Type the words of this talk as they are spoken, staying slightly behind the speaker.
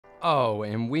Oh,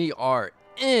 and we are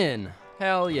in.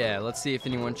 Hell yeah. Let's see if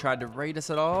anyone tried to raid us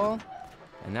at all.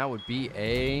 And that would be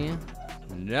a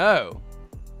no.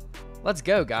 Let's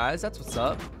go, guys. That's what's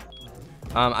up.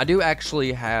 I do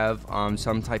actually have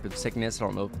some type of sickness. I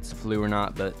don't know if it's flu or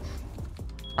not, but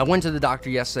I went to the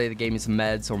doctor yesterday. They gave me some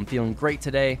meds, so I'm feeling great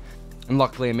today. And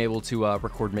luckily, I'm able to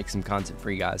record, make some content for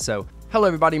you guys. So, hello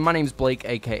everybody, my name's Blake,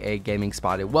 aka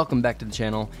gamingSpotted. Welcome back to the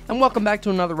channel, and welcome back to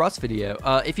another Rust video.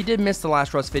 If you did miss the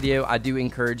last Rust video, I do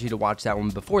encourage you to watch that one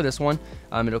before this one.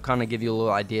 It'll kind of give you a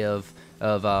little idea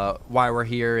of why we're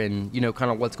here and, you know, kind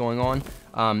of what's going on.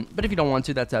 But if you don't want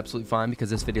to, that's absolutely fine, because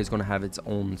this video is going to have its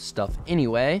own stuff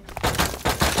anyway.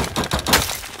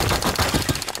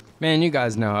 Man, you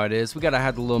guys know how it is. We gotta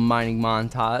have the little mining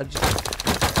montage.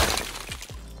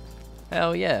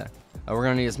 Hell yeah. We're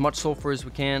gonna need as much sulfur as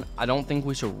we can. I don't think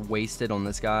we should waste it on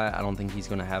this guy. I don't think he's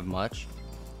gonna have much.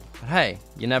 But hey,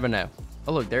 you never know.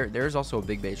 Oh look, there's also a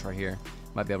big base right here.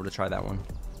 Might be able to try that one.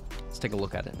 Let's take a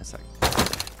look at it in a sec.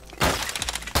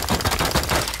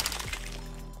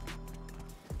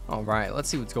 Alright, let's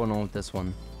see what's going on with this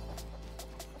one.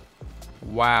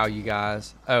 Wow, you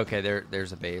guys. Okay,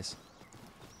 there's a base.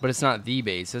 But it's not the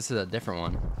base. This is a different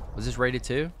one. Was this rated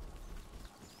too?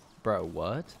 Bro,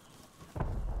 what?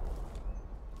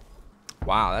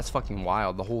 Wow, that's fucking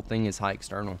wild. The whole thing is high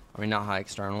external. I mean, not high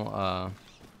external.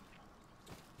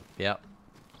 Yep.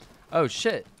 Oh,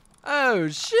 shit. Oh,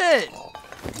 shit.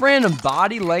 Random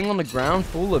body laying on the ground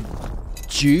full of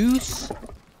juice.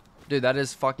 Dude, that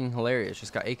is fucking hilarious.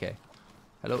 Just got AK.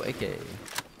 Hello, AK.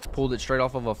 Pulled it straight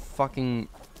off of a fucking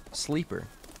sleeper.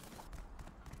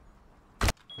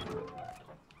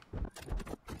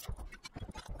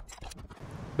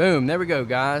 Boom, there we go,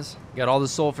 guys. Got all the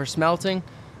sulfur smelting.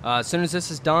 As soon as this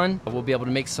is done, we'll be able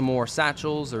to make some more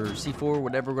satchels or C4,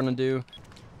 whatever we're gonna do.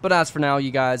 But as for now,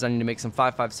 you guys, I need to make some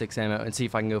 5.56 ammo and see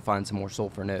if I can go find some more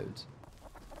sulfur nodes.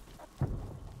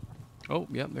 Oh,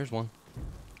 yep, there's one.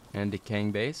 And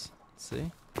decaying base. Let's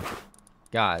see.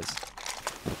 Guys.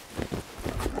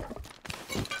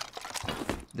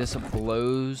 This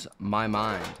blows my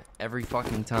mind every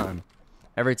fucking time.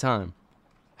 Every time.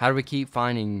 How do we keep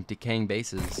finding decaying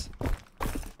bases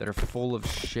that are full of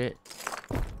shit?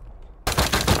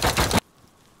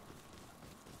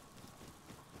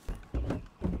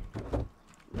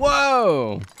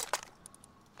 Whoa!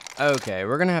 Okay,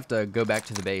 we're gonna have to go back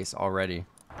to the base already.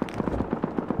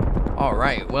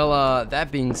 Alright, well,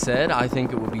 that being said, I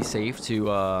think it would be safe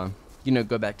to, you know,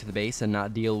 go back to the base and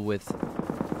not deal with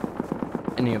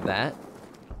any of that.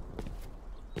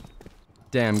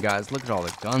 Damn, guys, look at all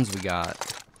the guns we got.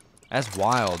 That's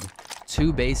wild.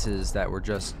 2 bases that were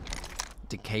just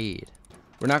decayed.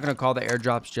 We're not gonna call the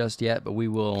airdrops just yet, but we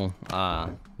will,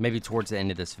 maybe towards the end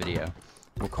of this video.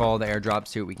 We'll call the airdrop,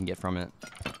 see what we can get from it.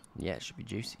 Yeah, it should be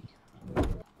juicy. Okay,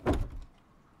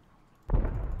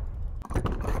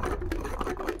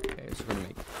 so we're gonna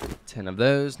make 10 of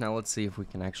those. Now let's see if we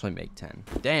can actually make 10.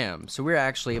 Damn, so we're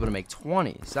actually able to make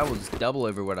 20. So that was double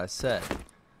over what I said.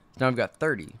 Now I've got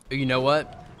 30. You know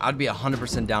what? I'd be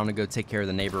 100% down to go take care of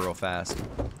the neighbor real fast.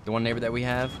 The one neighbor that we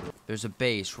have, there's a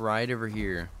base right over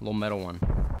here. Little metal one.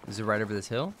 Is it right over this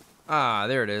hill? Ah,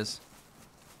 there it is.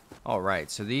 Alright,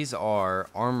 so these are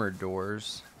armored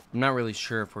doors. I'm not really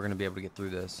sure if we're going to be able to get through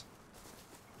this.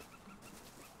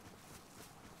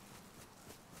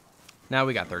 Now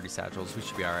we got 30 satchels. We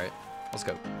should be alright. Let's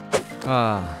go.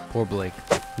 Ah, poor Blake.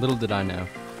 Little did I know.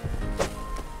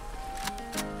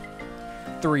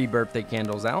 3 birthday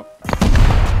candles out.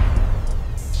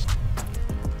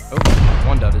 Oh,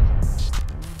 1 dudded.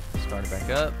 Start it back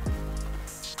up.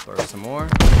 Throw some more.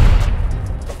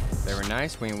 Very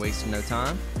nice. We ain't wasting no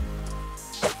time.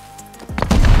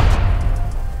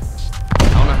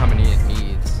 I don't know how many it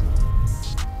needs.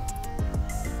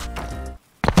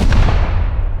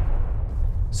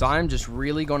 So I'm just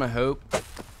really gonna hope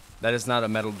that it's not a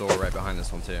metal door right behind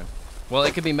this one too. Well,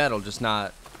 it could be metal, just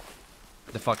not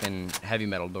the fucking heavy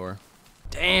metal door.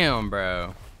 Damn,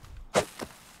 bro.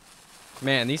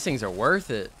 Man, these things are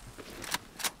worth it.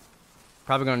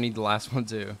 Probably gonna need the last one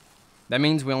too. That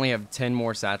means we only have 10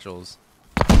 more satchels.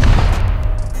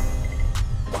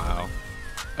 Wow.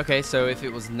 Okay, so if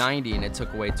it was 90 and it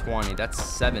took away 20, that's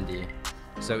 70.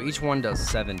 So each one does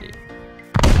 70.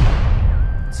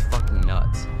 It's fucking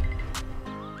nuts.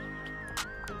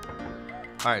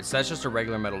 Alright, so that's just a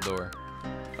regular metal door.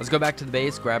 Let's go back to the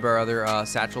base, grab our other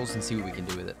satchels, and see what we can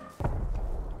do with it.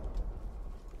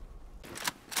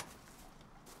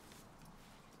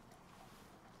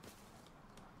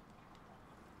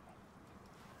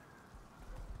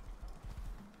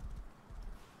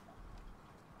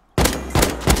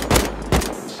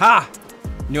 Ha!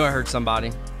 Knew I heard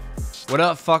somebody. What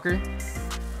up, fucker?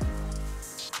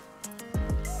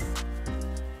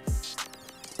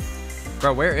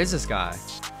 Bro, where is this guy?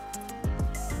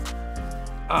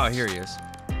 Oh, here he is.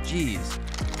 Jeez.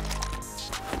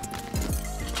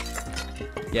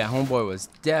 Yeah, homeboy was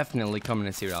definitely coming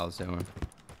to see what I was doing.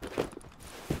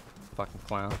 Fucking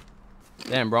clown.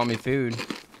 Damn, brought me food.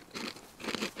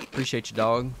 Appreciate you,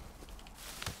 dog.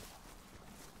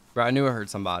 Bro, I knew I heard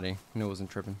somebody. I knew I wasn't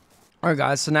tripping. Alright,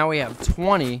 guys, so now we have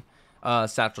 20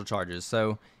 satchel charges.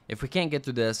 So if we can't get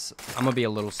through this, I'm gonna be a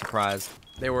little surprised.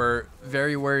 They were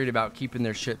very worried about keeping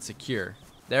their shit secure.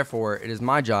 Therefore, it is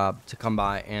my job to come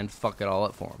by and fuck it all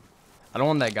up for them. I don't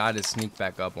want that guy to sneak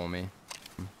back up on me.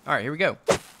 Alright, here we go.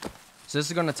 So this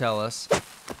is gonna tell us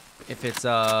if it's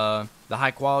the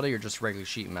high quality or just regular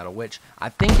sheet metal, which I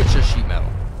think it's just sheet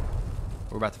metal.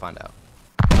 We're about to find out.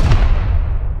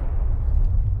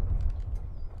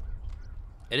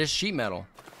 It is sheet metal.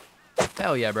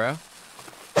 Hell yeah, bro.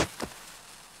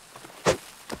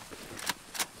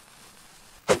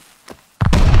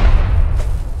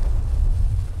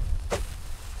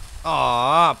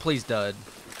 Aw, please dud.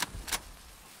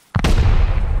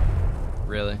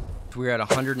 Really? We're at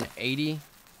 180.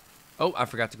 Oh, I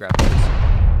forgot to grab those.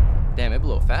 Damn, it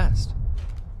blew fast.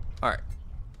 Alright.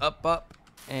 Up, up,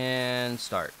 and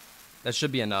start. That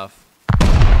should be enough.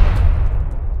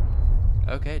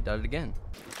 Okay, done it again.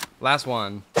 Last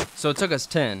one. So it took us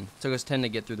 10. It took us 10 to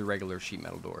get through the regular sheet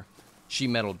metal door. Sheet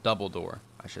metal double door,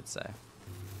 I should say.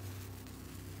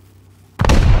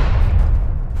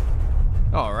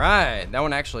 Alright, that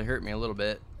one actually hurt me a little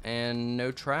bit. And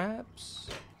no traps?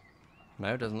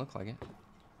 No, it doesn't look like it.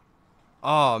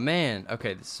 Oh, man.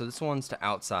 Okay, so this one's to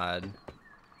outside.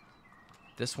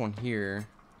 This one here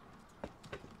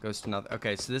goes to nothing.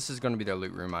 Okay, so this is going to be their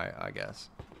loot room, I guess.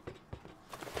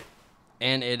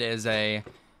 And it is a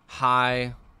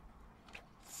high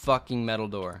fucking metal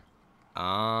door.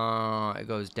 Ah, it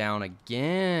goes down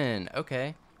again.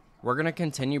 Okay. We're going to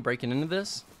continue breaking into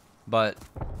this, but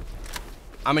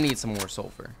I'm going to need some more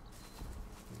sulfur.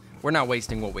 We're not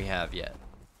wasting what we have yet.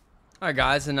 Alright,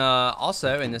 guys, and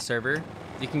also in this server,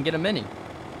 you can get a mini.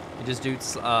 You just do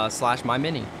slash my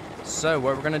mini. So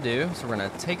what we're going to do is we're going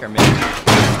to take our mini,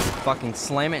 fucking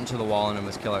slam it into the wall and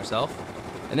almost kill ourselves.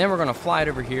 And then we're going to fly it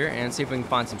over here and see if we can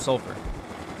find some sulfur.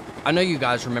 I know you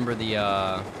guys remember the,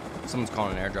 someone's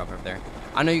calling an airdrop over there.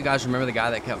 I know you guys remember the guy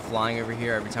that kept flying over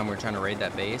here every time we were trying to raid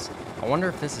that base. I wonder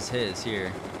if this is his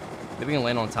here. Maybe we can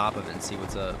land on top of it and see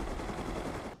what's up.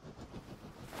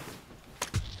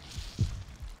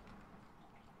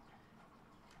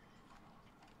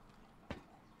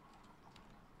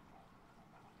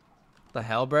 The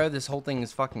hell, bro? This whole thing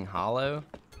is fucking hollow.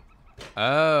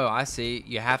 Oh, I see.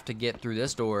 You have to get through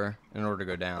this door in order to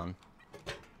go down.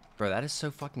 Bro, that is so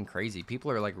fucking crazy.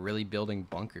 People are like really building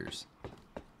bunkers.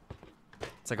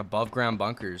 It's like above ground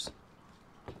bunkers.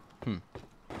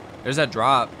 There's that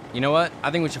drop. You know what?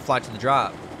 I think we should fly to the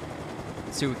drop.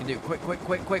 Let's see what we can do. Quick, quick,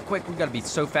 quick, quick, quick. We gotta be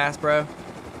so fast, bro.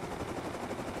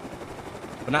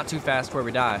 But not too fast where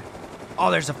we die. Oh,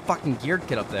 there's a fucking geared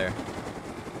kit up there.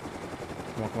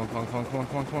 Come on, come on, come on, come on, come on,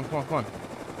 come on, come on, come on, come on.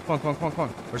 Come on, come on, come on, come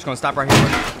on. We're just gonna stop right here.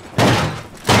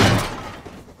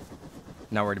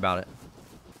 Not worried about it.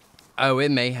 Oh, it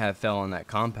may have fell on that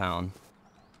compound.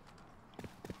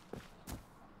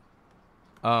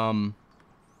 Bro,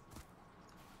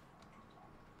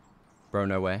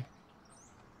 no way.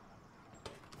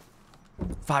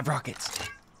 5 rockets.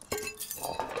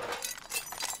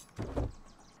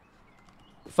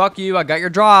 Fuck you, I got your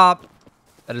drop.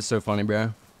 That is so funny,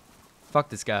 bro. Fuck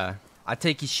this guy. I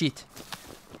take his shit.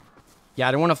 Yeah,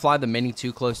 I didn't want to fly the mini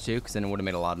too close too, because then it would have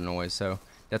made a lot of noise. So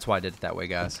that's why I did it that way,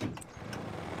 guys.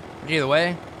 But either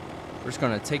way, we're just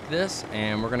going to take this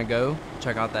and we're going to go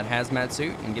check out that hazmat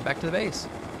suit and get back to the base.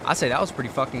 I say that was pretty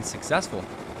fucking successful.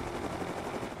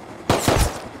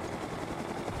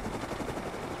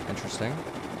 Interesting.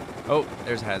 Oh,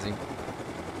 there's Hazzy.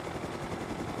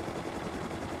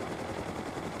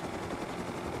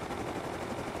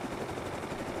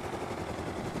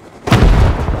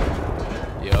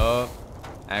 Yup.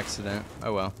 Accident.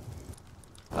 Oh well.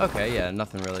 Okay, yeah,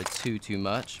 nothing really too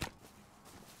much.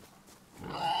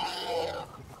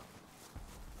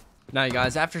 Now, you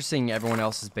guys, after seeing everyone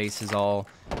else's bases all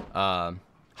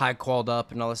high qualled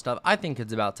up and all this stuff, I think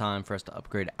it's about time for us to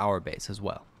upgrade our base as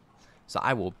well. So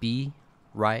I will be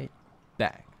right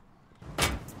back.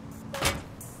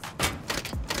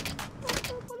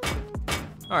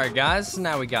 Alright, guys, so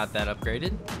now we got that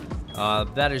upgraded.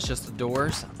 That is just the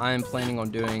doors. I am planning on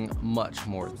doing much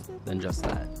more than just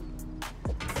that.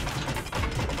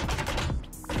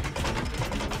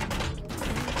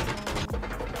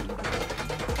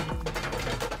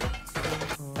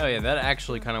 Oh yeah, that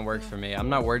actually kind of works for me. I'm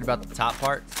not worried about the top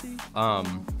part.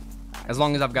 As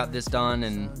long as I've got this done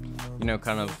and, you know,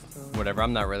 kind of whatever.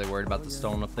 I'm not really worried about the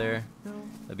stone up there.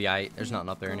 That'd be aight. There's nothing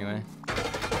up there anyway.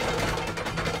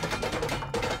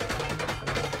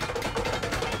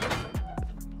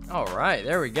 All right,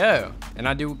 there we go. And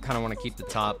I do kind of want to keep the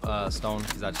top stone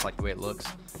because I just like the way it looks.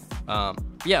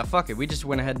 Yeah, fuck it. We just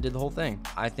went ahead and did the whole thing.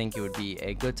 I think it would be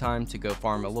a good time to go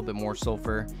farm a little bit more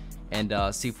sulfur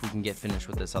and see if we can get finished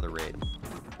with this other raid.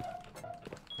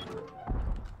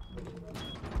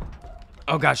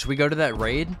 Oh gosh, should we go to that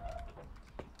raid?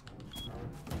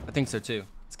 I think so too.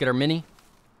 Let's get our mini.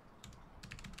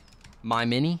 My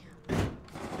mini.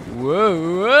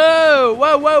 Whoa, whoa,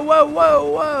 whoa, whoa, whoa,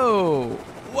 whoa, whoa.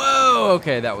 Whoa,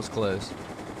 okay, that was close.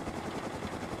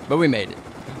 But we made it.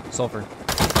 Sulfur.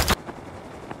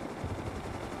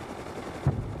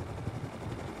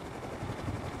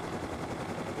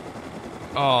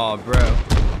 Oh, bro.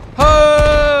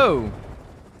 Ho!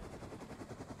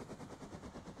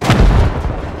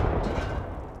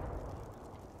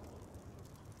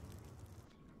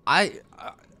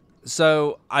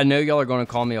 So I know y'all are going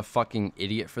to call me a fucking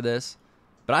idiot for this,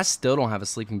 but I still don't have a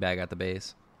sleeping bag at the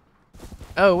base.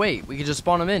 Oh, wait, we could just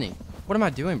spawn a mini. What am I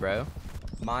doing, bro?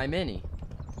 My mini.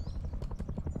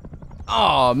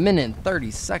 Oh, minute and 30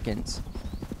 seconds.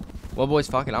 Well, boys,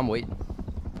 fuck it, I'm waiting.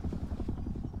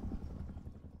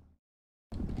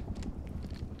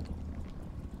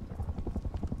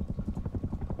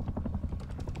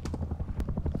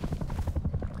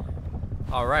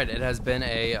 All right, it has been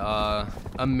a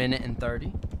minute and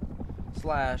 30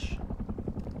 slash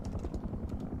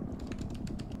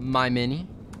my mini.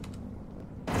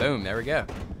 Boom, there we go.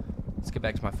 Let's get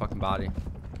back to my fucking body.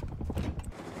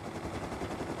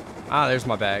 Ah, there's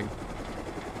my bag.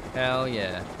 Hell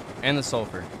yeah. And the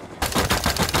sulfur.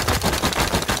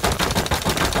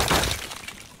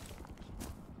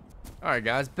 All right,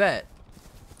 guys, bet.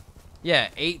 Yeah,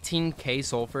 18k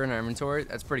sulfur in our inventory.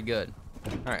 That's pretty good.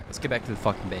 All right, let's get back to the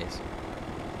fucking base.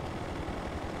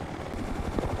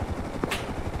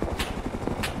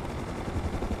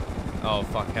 Oh,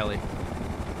 fuck, heli.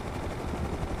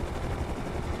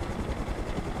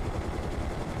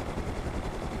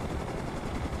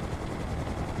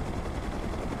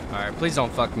 All right, please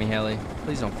don't fuck me, heli.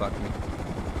 Please don't fuck me.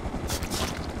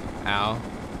 Ow.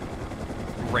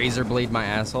 Razor blade my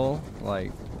asshole.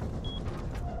 Like,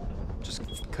 just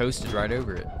coasted right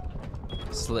over it.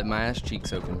 Slit my ass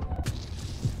cheeks open.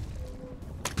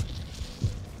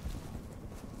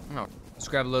 Oh, let's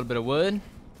grab a little bit of wood.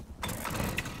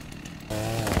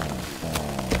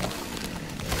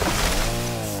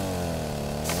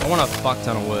 I want a fuck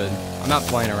ton of wood. I'm not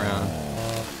playing around.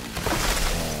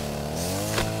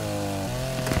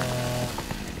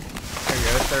 There you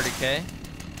go, 30k.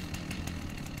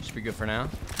 Should be good for now.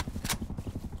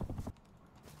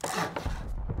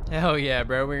 Hell yeah,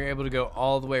 bro. We were able to go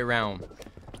all the way around.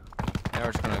 Now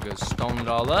we're just gonna go stone it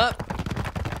all up.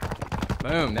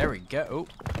 Boom, there we go. Oh,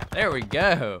 there we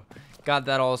go. Got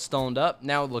that all stoned up.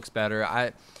 Now it looks better.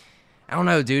 I don't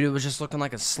know, dude. It was just looking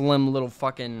like a slim little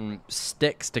fucking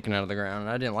stick sticking out of the ground,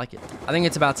 and I didn't like it. I think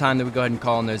it's about time that we go ahead and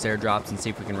call in those airdrops and see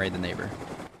if we can raid the neighbor.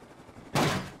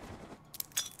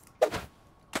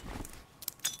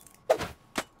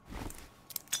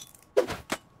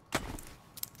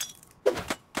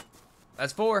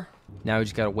 That's 4. Now we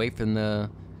just gotta wait for them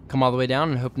to come all the way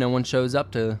down and hope no one shows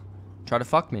up to try to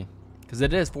fuck me. Because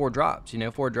it is 4 drops, you know,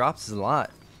 4 drops is a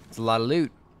lot. It's a lot of loot.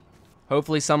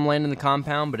 Hopefully some land in the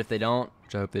compound, but if they don't,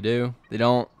 which I hope they do, if they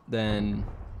don't, then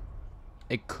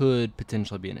it could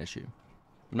potentially be an issue.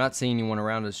 I'm not seeing anyone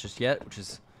around us just yet, which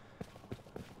is...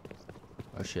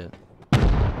 Oh shit.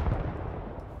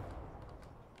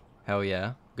 Hell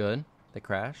yeah, good. They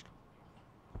crashed.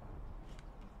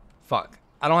 Fuck.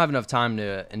 I don't have enough time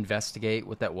to investigate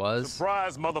what that was.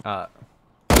 Surprise, mother. All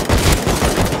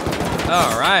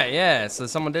right, yeah. So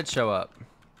someone did show up.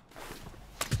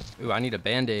 Ooh, I need a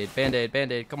band-aid. Band-aid,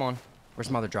 band-aid. Come on. Where's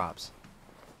some other drops?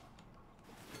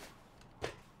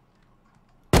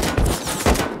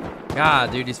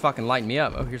 God, dude, he's fucking lighting me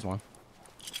up. Oh, here's one.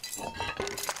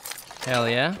 Hell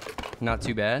yeah. Not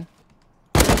too bad.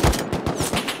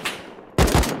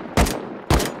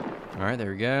 All right,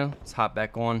 there we go. Let's hop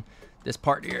back on this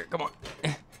part here. Come on.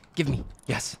 Give me.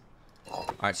 Yes. All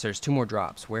right, so there's 2 more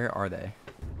drops. Where are they?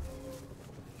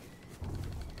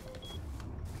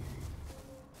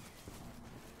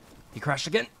 He crashed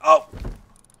again. Oh! All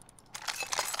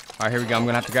right, here we go. I'm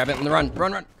going to have to grab it and run.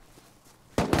 Run, run.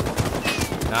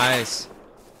 Nice.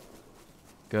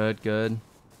 Good, good.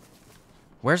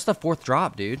 Where's the 4th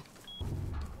drop, dude?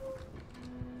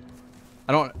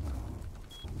 I don't...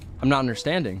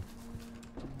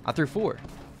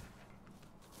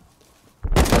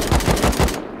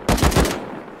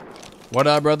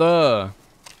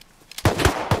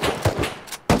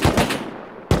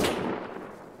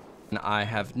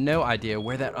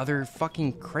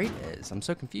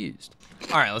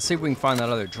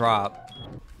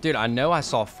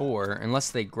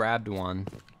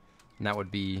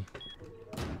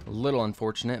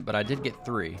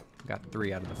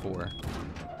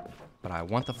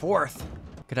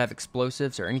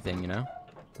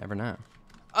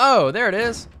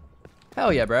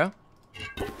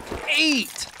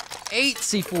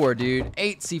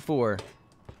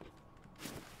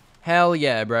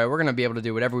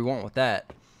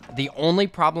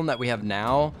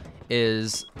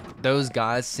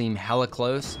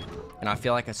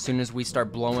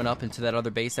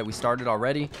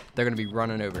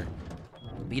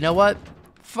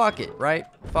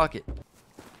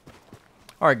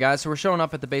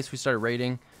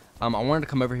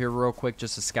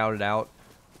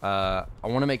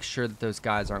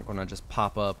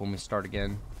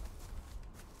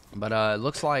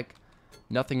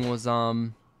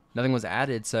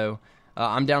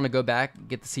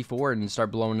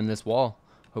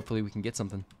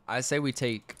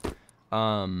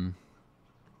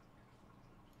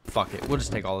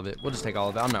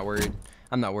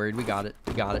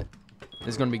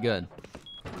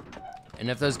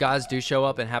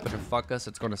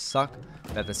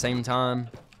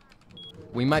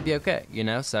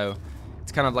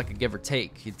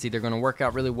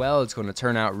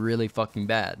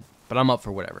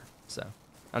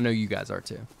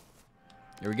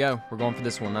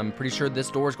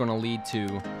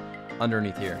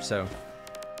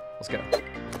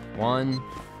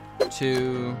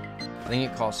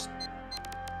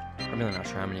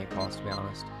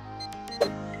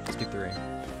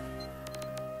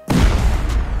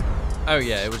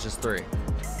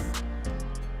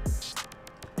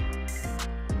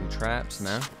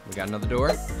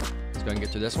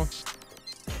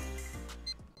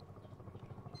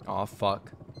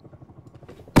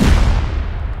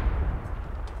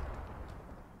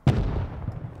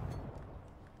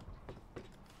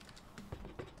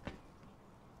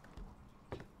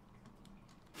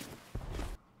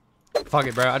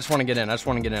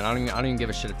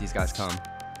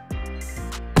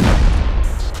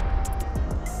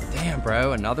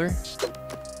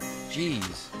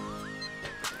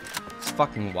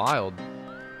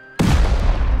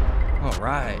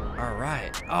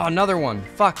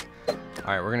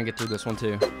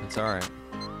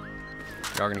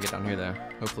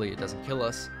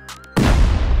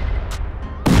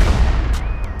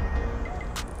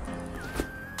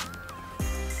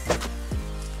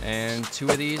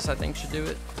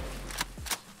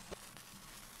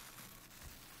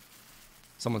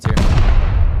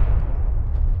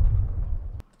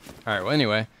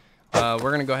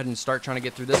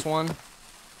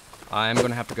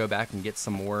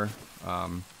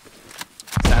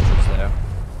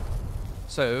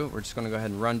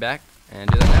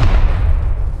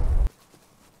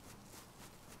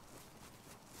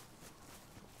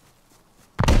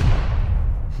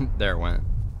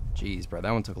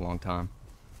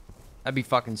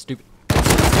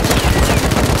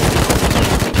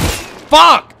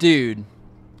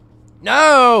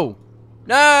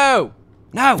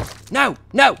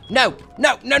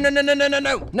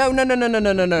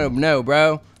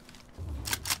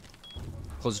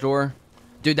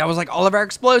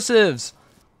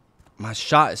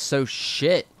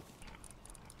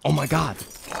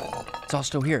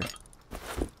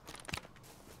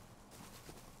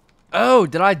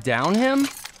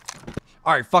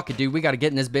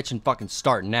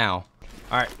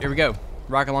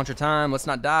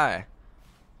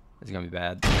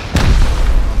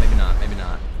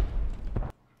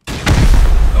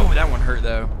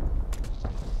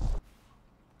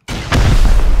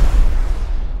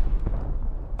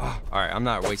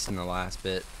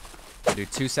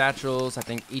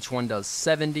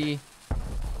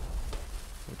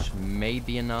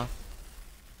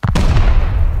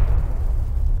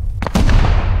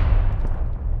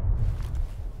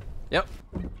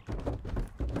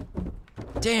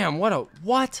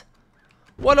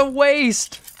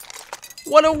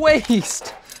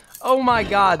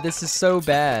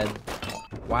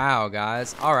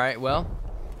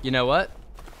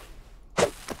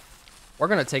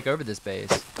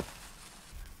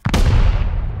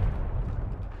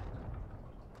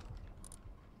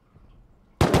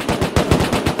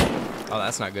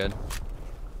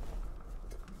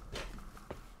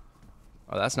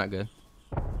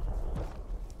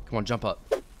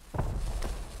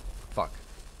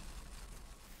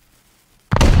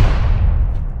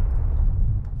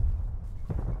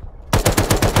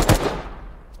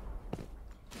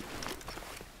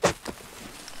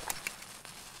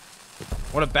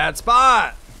 What a bad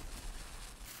spot.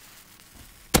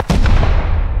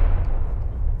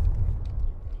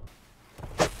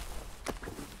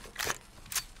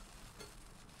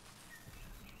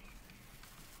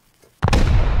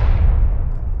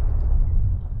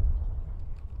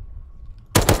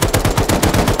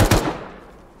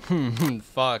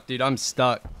 Fuck, dude, I'm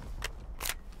stuck.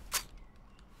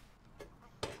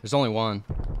 There's only one.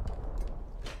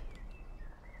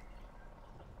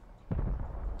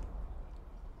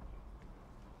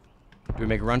 Do we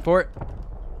make a run for it?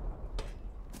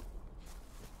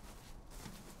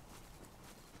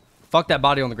 Fuck that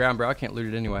body on the ground, bro. I can't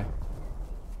loot it anyway.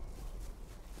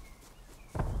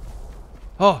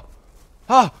 Oh!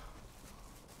 Oh!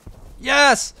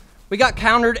 Yes! We got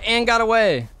countered and got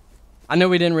away. I know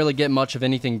we didn't really get much of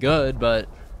anything good, but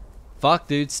fuck,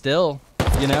 dude, still,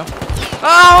 you know?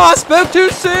 Oh, I spoke too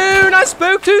soon! I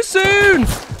spoke too soon!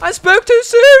 I spoke too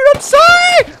soon! I'm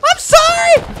sorry! I'm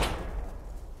sorry!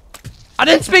 I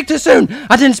didn't speak too soon!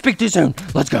 I didn't speak too soon!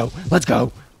 Let's go! Let's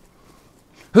go!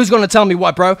 Who's gonna tell me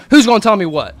what, bro? Who's gonna tell me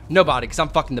what? Nobody, because I'm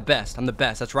fucking the best. I'm the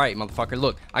best. That's right, motherfucker.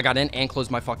 Look, I got in and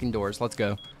closed my fucking doors. Let's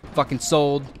go. Fucking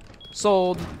sold.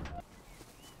 Sold.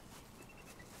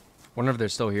 Wonder if they're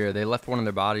still here. They left one of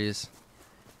their bodies.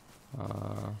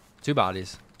 2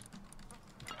 bodies.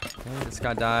 Okay, this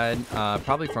guy died.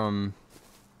 Probably from...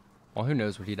 Well, who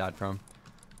knows what he died from.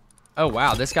 Oh,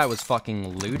 wow. This guy was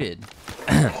fucking looted.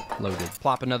 Loaded.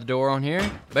 Plop another door on here.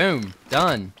 Boom.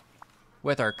 Done.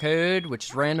 With our code, which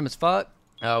is random as fuck.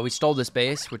 We stole this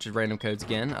base, which is random codes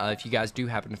again. If you guys do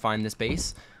happen to find this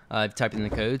base, type in the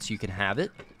codes, you can have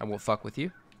it. I won't fuck with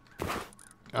you.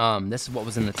 This is what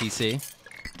was in the TC.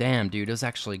 Damn, dude, it was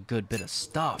actually a good bit of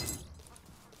stuff.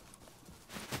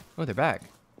 Oh, they're back.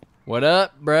 What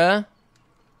up, bruh?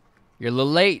 You're a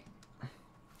little late.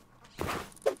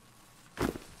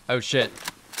 Oh, shit.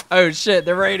 Oh, shit,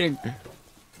 they're raiding.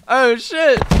 Oh,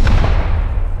 shit.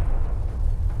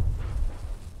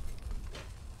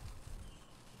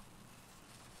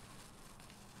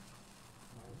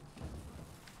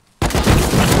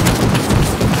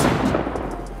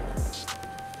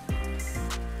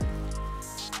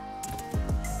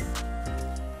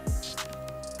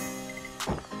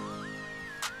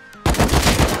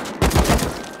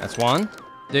 That's one.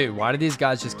 Dude, why do these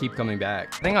guys just keep coming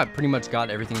back? I think I pretty much got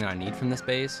everything that I need from this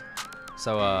base.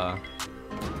 So,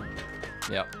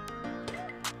 yep.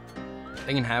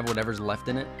 They can have whatever's left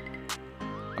in it.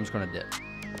 I'm just gonna dip.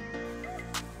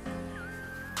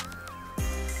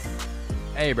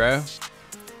 Hey, bro.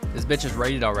 This bitch is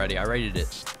raided already. I raided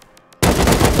it.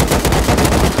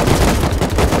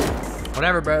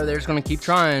 Whatever, bro. They're just gonna keep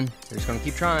trying. They're just gonna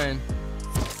keep trying.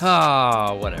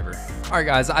 Ah, whatever. Alright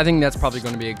guys, I think that's probably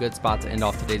going to be a good spot to end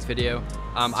off today's video.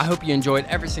 I hope you enjoyed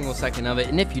every single second of it,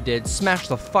 and if you did, smash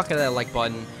the fuck out of that like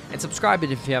button, and subscribe it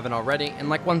if you haven't already, and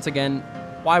like once again,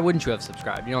 why wouldn't you have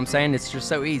subscribed? You know what I'm saying? It's just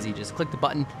so easy, just click the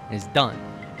button, and it's done.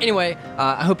 Anyway,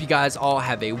 I hope you guys all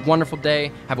have a wonderful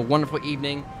day, have a wonderful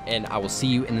evening, and I will see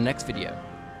you in the next video.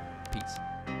 Peace.